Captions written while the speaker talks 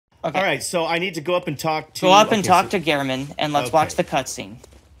Okay. All right, so I need to go up and talk to... Go up and talk to GEHRMAN, and let's watch the cutscene.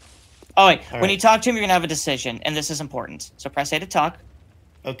 Oh, wait. When you talk to him, you're going to have a decision, and this is important. So press A to talk.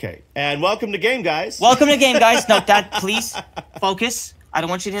 Okay. And welcome to game, guys. Welcome to game, guys. Note that, please. Focus. I don't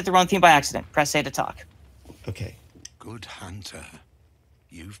want you to hit the wrong thing by accident. Press A to talk. Okay. Good hunter.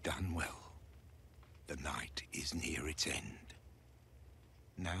 You've done well. The night is near its end.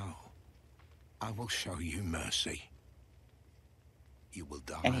 Now, I will show you mercy. You will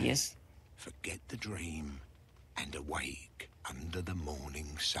die. And he is. Forget the dream and awake under the morning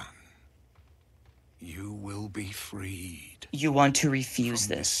sun. You will be freed. You want to refuse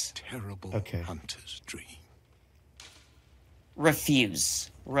from this. Terrible hunter's dream. Refuse.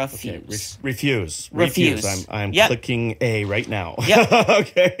 Refuse. Okay. Refuse. Refuse. I'm clicking A right now. Yep.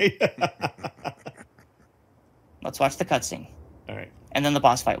 Okay. Let's watch the cutscene. All right. And then the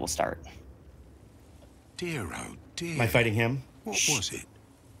boss fight will start. Dear, oh dear. Am I fighting him? What was it?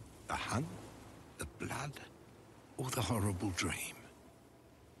 The hunt? The blood? Or the horrible dream?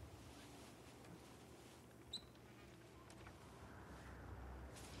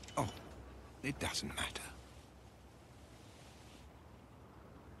 Oh, it doesn't matter.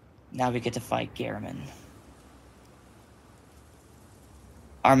 Now we get to fight GEHRMAN.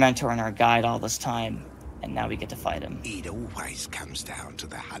 Our mentor and our guide all this time, and now we get to fight him. It always comes down to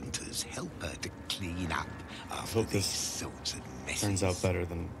the hunter's helper to clean up after these sorts of messes. Turns out better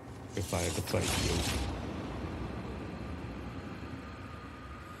than if I had to fight you.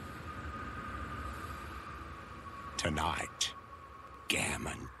 Tonight,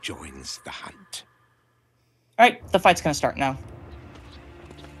 GEHRMAN joins the hunt. Alright, the fight's gonna start now.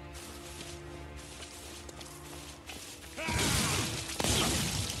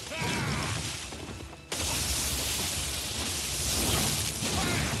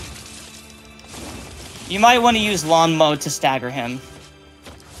 You might want to use lawn mode to stagger him.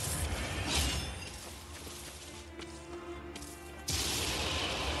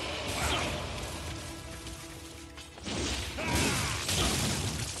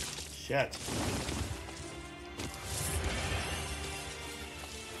 Shit.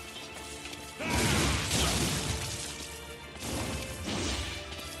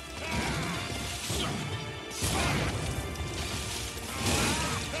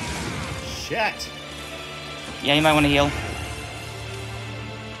 Shit. Yeah, you might want to heal.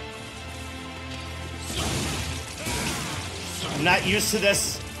 I'm not used to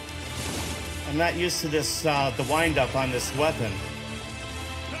this. I'm not used to this, the wind-up on this weapon.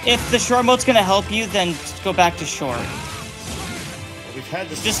 If the short mode's gonna help you, then go back to short. We've had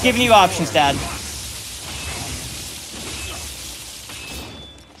this. Just giving you options, Dad.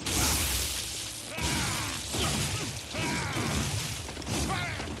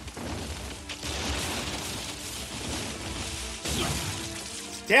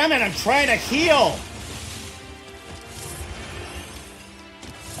 Damn it, I'm trying to heal!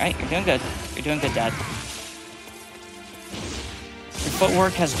 Alright, you're doing good. You're doing good, Dad. Your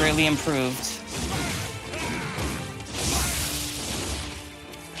footwork has greatly improved.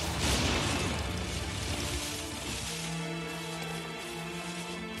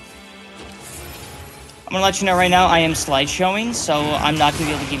 I'm gonna let you know right now, I am slideshowing, so I'm not gonna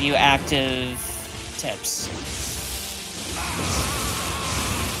be able to give you active tips.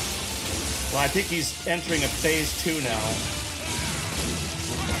 Well, I think he's entering a phase 2 now.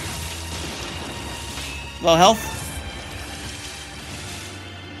 Low health?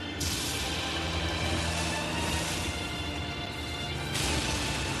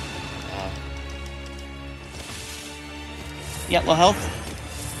 Yeah, low health.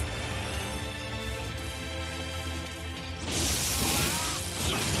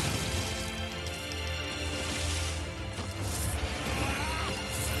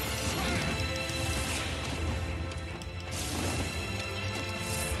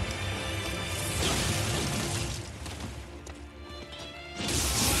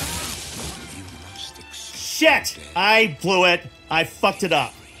 Shit! I blew it. I fucked it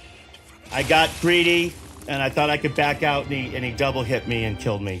up. I got greedy, and I thought I could back out, and he double hit me and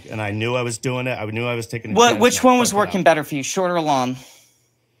killed me. And I knew I was doing it. I knew I was taking a chance. Which one was working better for you, short or long?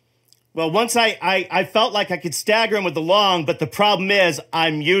 Well, once I felt like I could stagger him with the long, but the problem is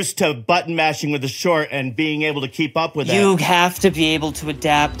I'm used to button mashing with the short and being able to keep up with it. You have to be able to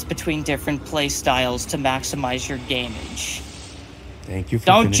adapt between different play styles to maximize your damage. Thank you for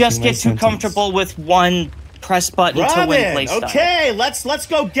Don't just get too sentence. comfortable with one press button to win play style. Okay, let's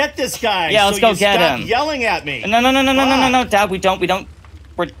go get this guy. Yeah, let's go get him. Yelling at me. No, Dad, we don't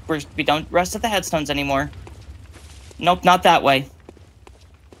rest at the headstones anymore. Nope, not that way.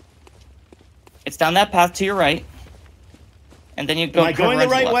 It's down that path to your right. And then you go. Am I going the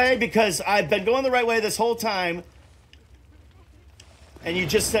right way? Because I've been going the right way this whole time. And you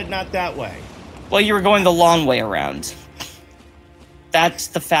just said not that way. Well, you were going the long way around. That's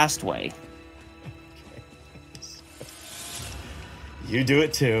the fast way. You do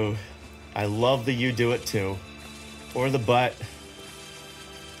it too. I love the you do it too. Or the butt.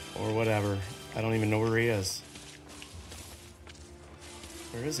 Or whatever. I don't even know where he is.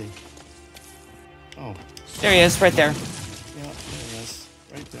 Where is he? Oh. There he is, right there. Yeah, there he is.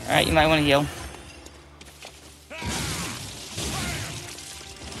 Right there. Alright, you might want to heal.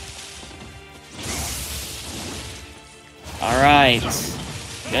 Alright.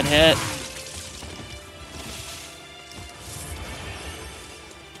 Good hit.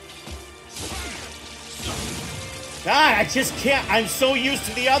 God, I just can't. I'm so used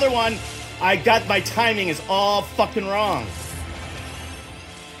to the other one. I got my timing is all fucking wrong.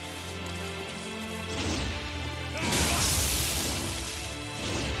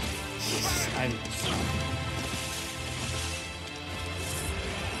 I'm...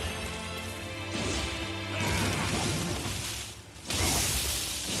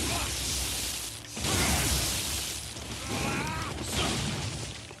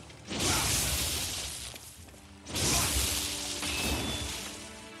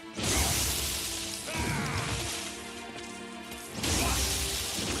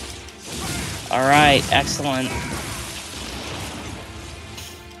 All right, excellent.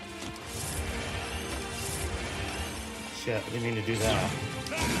 Shit, I didn't mean to do that.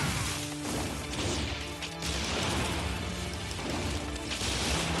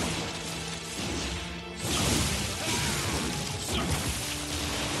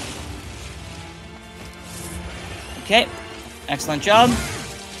 Okay, excellent job.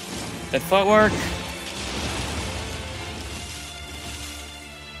 Good footwork.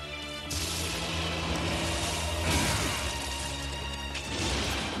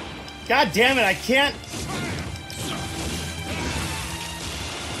 God damn it, I can't.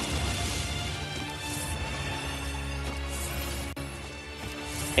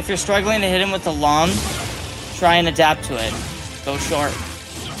 If you're struggling to hit him with the long, try and adapt to it. Go short.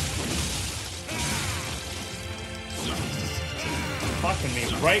 Fucking me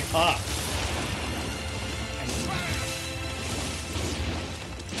right up.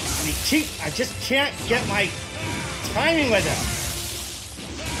 And I just can't get my timing with him.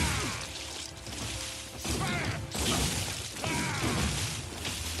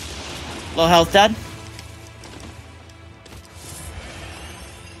 Low health, Dad.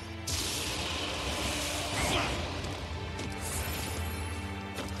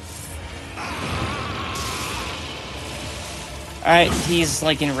 Alright, he's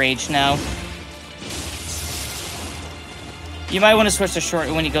like enraged now. You might want to switch to short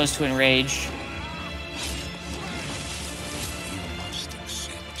when he goes to enrage.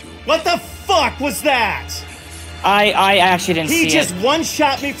 What the fuck was that? I actually didn't see it. He just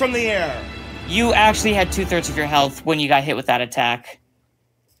one-shot me from the air. You actually had 2/3 of your health when you got hit with that attack.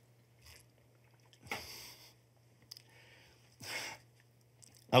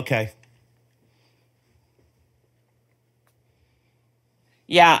 Okay.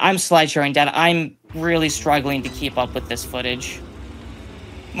 Yeah, I'm slideshowing, Dad. I'm really struggling to keep up with this footage.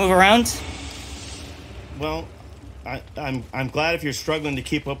 Move around. Well, I'm glad if you're struggling to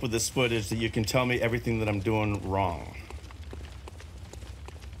keep up with this footage that you can tell me everything that I'm doing wrong.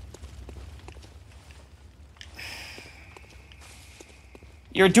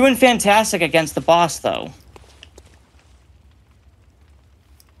 You're doing fantastic against the boss, though.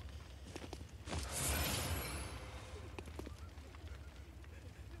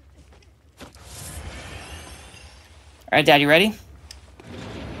 All right, Dad, you ready?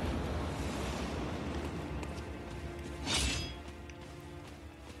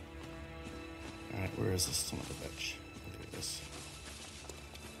 All right, where is this son of a bitch? Look at this.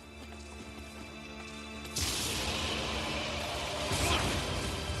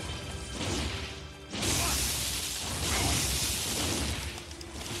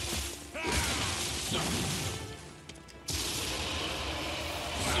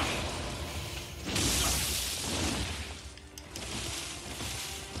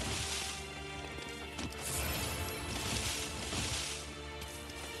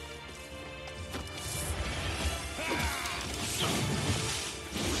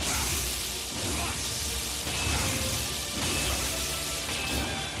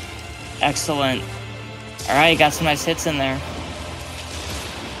 Excellent. All right, got some nice hits in there.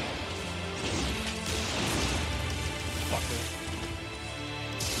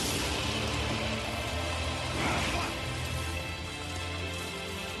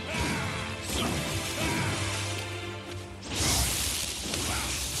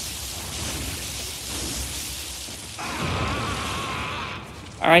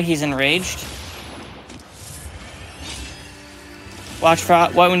 Alright, he's enraged. Watch for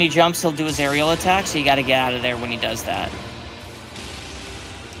when he jumps, he'll do his aerial attack, so you gotta get out of there when he does that.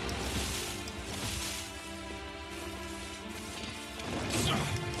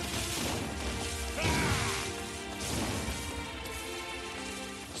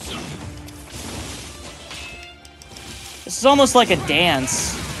 This is almost like a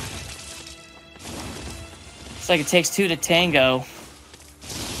dance. It's like it takes two to tango.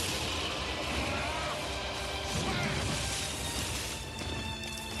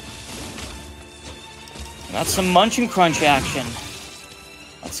 That's some munch and crunch action.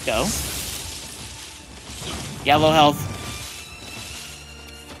 Let's go. Yellow health.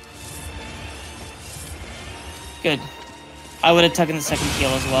 Good. I would have taken the second heal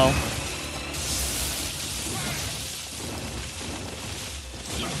as well.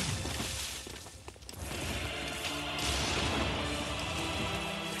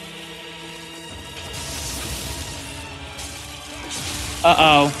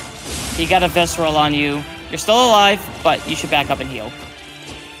 Uh-oh. He got a visceral on you. You're still alive, but you should back up and heal.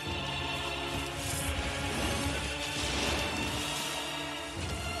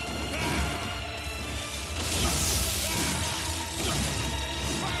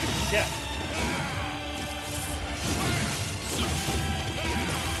 Yeah.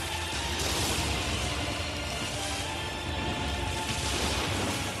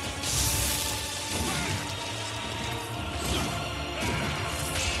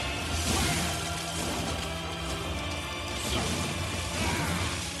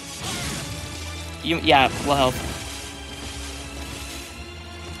 Yeah, will help.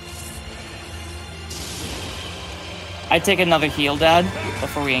 I'd take another heal, Dad,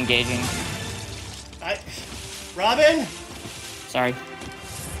 before re-engaging. Robin? Sorry.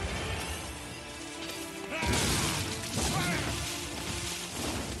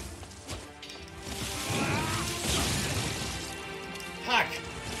 Fuck.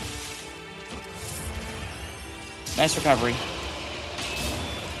 Nice recovery.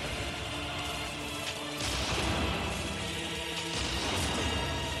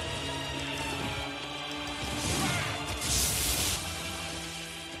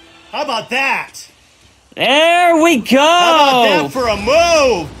 How about that? There we go! How about that for a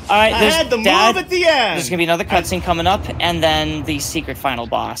move? Alright, I had the move at the end. There's gonna be another cutscene coming up, and then the secret final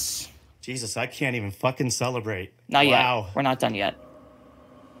boss. Jesus, I can't even fucking celebrate. Not wow. yet. We're not done yet.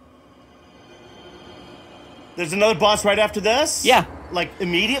 There's another boss right after this? Yeah. Like,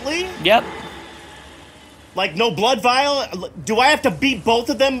 immediately? Yep. Like, no blood vial? Do I have to beat both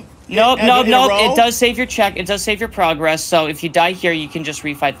of them? Nope. in a row? It does save your check. It does save your progress. So if you die here, you can just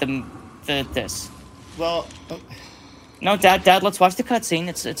refight this. Well... No, Dad, let's watch the cutscene.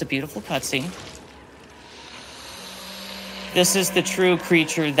 It's a beautiful cutscene. This is the true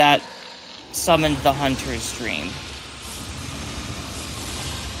creature that summoned the hunter's dream.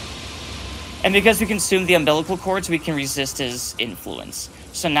 And because we consume the umbilical cords, we can resist his influence.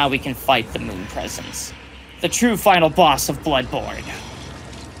 So now we can fight the moon presence. The true final boss of Bloodborne.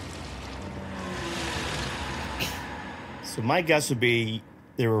 So my guess would be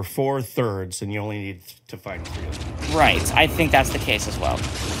there were 4 thirds, and you only need to find 3 of them. Right, I think that's the case as well.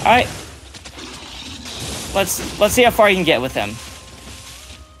 Alright. Let's see how far you can get with him.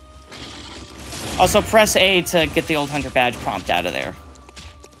 Also, press A to get the old hunter badge prompt out of there.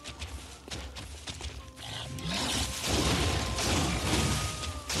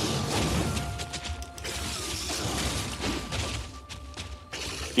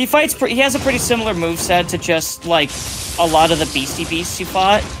 He has a pretty similar moveset to just, like, a lot of the beastie beasts you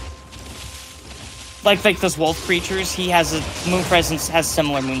fought. Like those wolf creatures, he has a moon presence, has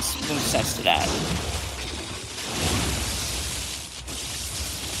similar movesets to that.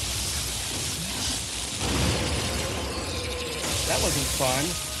 That wasn't fun.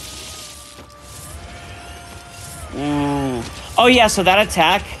 Ooh. Oh yeah, so that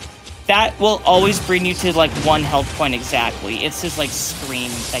attack, that will always bring you to, like, 1 health point exactly. It's his, like, scream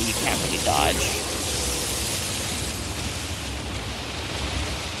that you can't really dodge.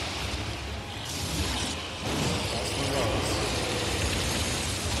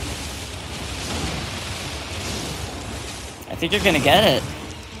 I think you're gonna get it.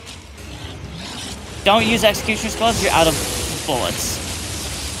 Don't use Executioner's Gloves, you're out of bullets.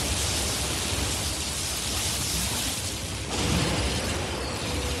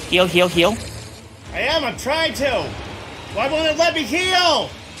 Heal, heal, heal. I'm trying to. Why won't it let me heal?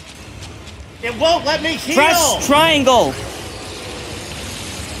 It won't let me heal. Press triangle.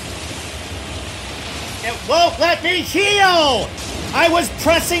 It won't let me heal. I was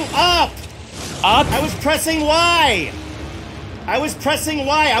pressing up. Up. I was pressing Y. I was pressing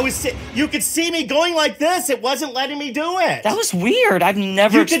Y. You could see me going like this. It wasn't letting me do it. That was weird. I've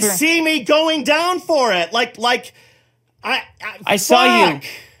never You could see me going down for it. I saw you.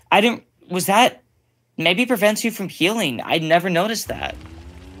 I didn't... Was that... Maybe prevents you from healing. I never noticed that.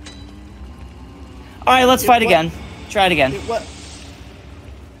 All right, let's fight again. Try it again.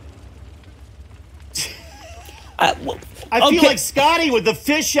 I feel like Scotty with the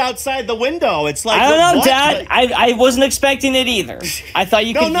fish outside the window. It's like... I don't know, Dad. I wasn't expecting it either. I thought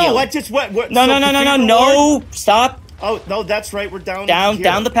you could heal. No, stop. Oh, no, that's right. We're down here.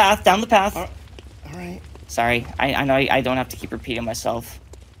 Down the path. All right. Sorry. I know I don't have to keep repeating myself.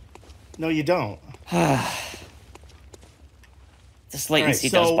 No, you don't. This latency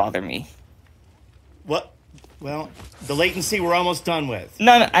does bother me. What? Well, the latency we're almost done with.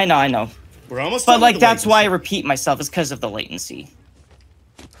 No, I know. We're almost done. But like that's why I repeat myself is because of the latency.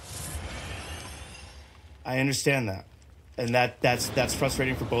 I understand that. And that's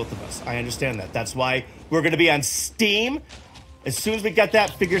frustrating for both of us. I understand that. That's why we're going to be on Steam as soon as we get that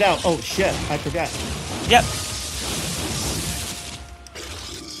figured out. Oh shit, I forgot. Yep.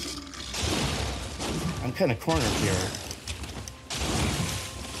 I'm kind of cornered here.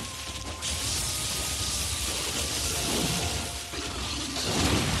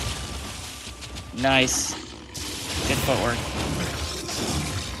 Nice. Good footwork.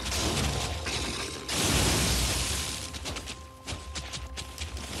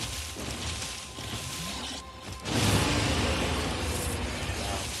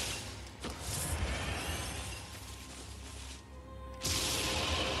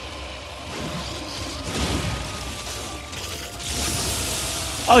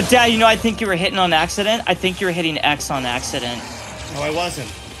 Oh, Dad, you know, I think you were hitting on accident. I think you were hitting X on accident. No, I wasn't.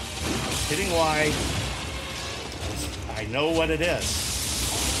 Hitting Y. I know what it is.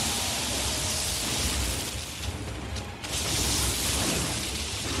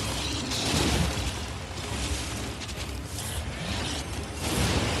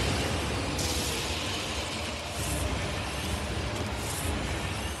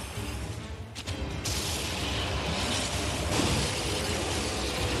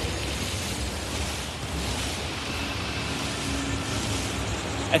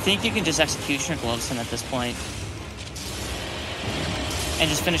 I think you can just Executioner Gloves him at this point. And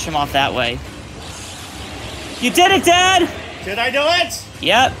just finish him off that way. You did it, Dad! Did I do it?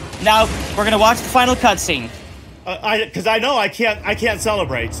 Yep. Now, we're gonna watch the final cutscene. Because I know I can't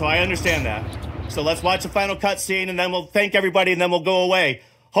celebrate, so I understand that. So let's watch the final cutscene, and then we'll thank everybody, and then we'll go away.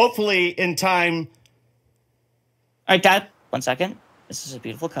 Hopefully in time. All right, Dad, 1 second. This is a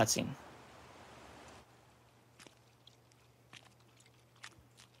beautiful cutscene.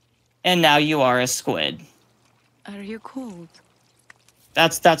 And now you are a squid. Are you cold?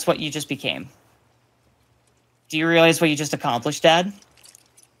 That's what you just became. Do you realize what you just accomplished, Dad?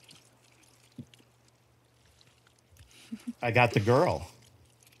 I got the girl.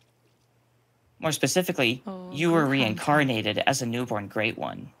 More specifically, you were reincarnated as a newborn Great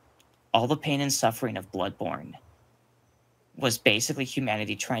One. All the pain and suffering of Bloodborne was basically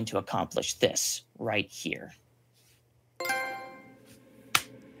humanity trying to accomplish this right here.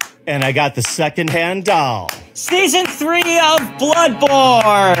 And I got the second-hand doll. Season 3 of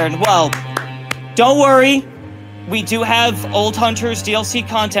Bloodborne! Well, don't worry. We do have Old Hunters DLC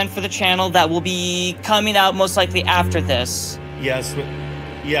content for the channel that will be coming out most likely after this. Yes,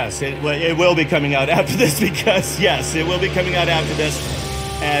 it will be coming out after this because, yes, it will be coming out after this.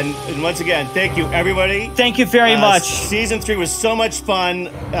 And once again, thank you, everybody. Thank you very much. Season 3 was so much fun.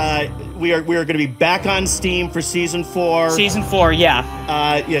 We are going to be back on Steam for Season 4. Season 4, yeah.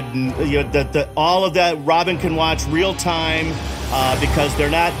 All of that Robin can watch real time because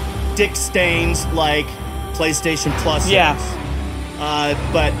they're not dick stains like PlayStation Plus is. Yeah.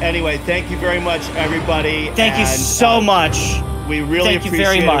 But anyway, thank you very much, everybody. Thank you so much. We really Thank you appreciate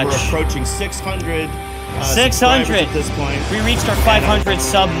very much. We're approaching 600. 600 at this point. We reached our 500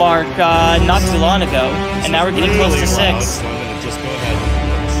 sub mark not too long ago, and now we're getting close to 6. So I'm gonna just go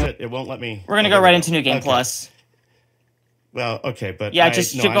ahead. Shit, it won't let me. We're gonna go right into New Game Plus. Well, okay, but yeah,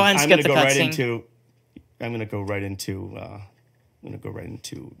 just go ahead and skip the cutscene. I'm gonna go right into.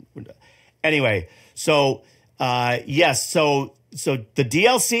 Anyway, so yes, so the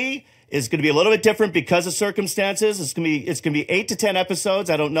DLC is going to be a little bit different because of circumstances. It's going to be 8 to 10 episodes.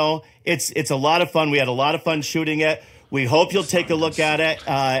 I don't know. It's a lot of fun. We had a lot of fun shooting it. We hope you'll take a look at it.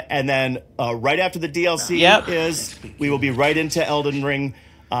 And then right after the DLC we will be right into Elden Ring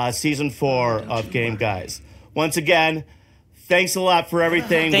Season 4 of Game Guys. Once again, thanks a lot for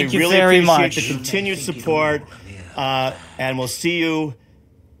everything. Thank you really very appreciate much. the continued support. And we'll see you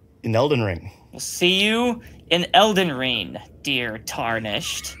in Elden Ring. We'll see you in Elden Ring, dear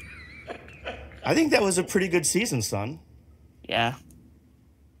Tarnished. I think that was a pretty good season, son. Yeah.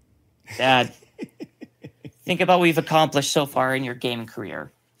 Dad, think about what we've accomplished so far in your gaming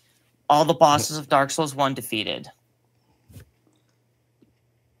career. All the bosses of Dark Souls 1 defeated.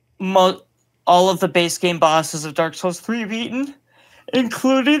 All of the base game bosses of Dark Souls 3 beaten,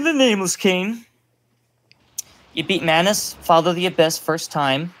 including the Nameless King. You beat Manus, Father of the Abyss first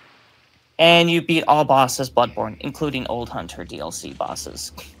time, and you beat all bosses Bloodborne, including Old Hunter DLC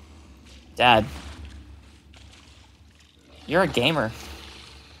bosses. Dad, you're a gamer.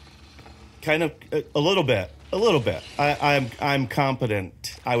 Kind of a little bit. I'm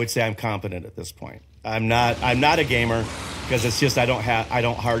competent. I would say I'm competent at this point. I'm not a gamer because it's just I don't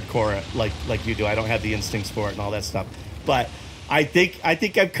hardcore it like you do. I don't have the instincts for it and all that stuff. But I think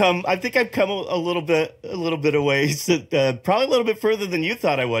I've come a little bit of ways, probably a little bit further than you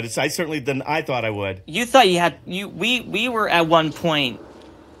thought I would. It's certainly than I thought I would. You thought we were at one point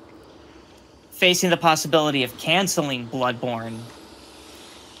facing the possibility of canceling Bloodborne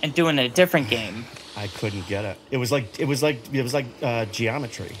and doing a different game. I couldn't get it. It was like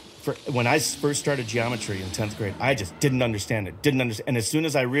geometry. When I first started geometry in 10th grade, I just didn't understand it. And as soon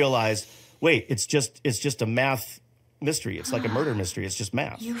as I realized, wait, it's just a math mystery. It's like a murder mystery. It's just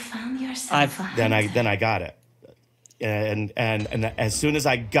math. You found yourself. Then I got it. And as soon as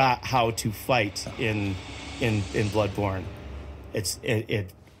I got how to fight in Bloodborne,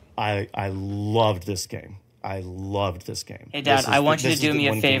 I loved this game. I loved this game. Hey, Dad, I want you to do me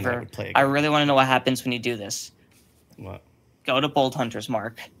a favor. I really want to know what happens when you do this. What? Go to Bolt Hunter's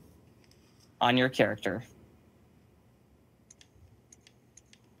mark on your character.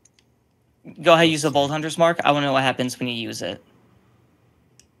 Go ahead, use the Bolt Hunter's mark. I want to know what happens when you use it.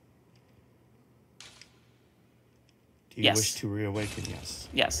 Do you wish to reawaken? Yes.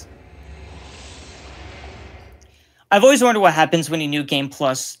 Yes. I've always wondered what happens when you New Game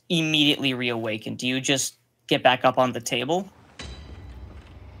Plus immediately reawaken. Do you just get back up on the table?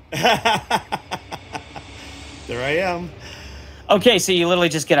 There I am. Okay, so you literally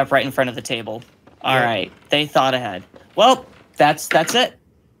just get up right in front of the table. All right, they thought ahead. Well, that's it.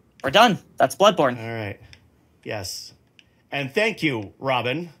 We're done. That's Bloodborne. All right. Yes. And thank you,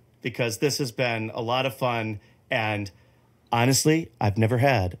 Robin, because this has been a lot of fun. And honestly, I've never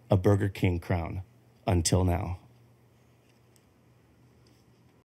had a Burger King crown until now.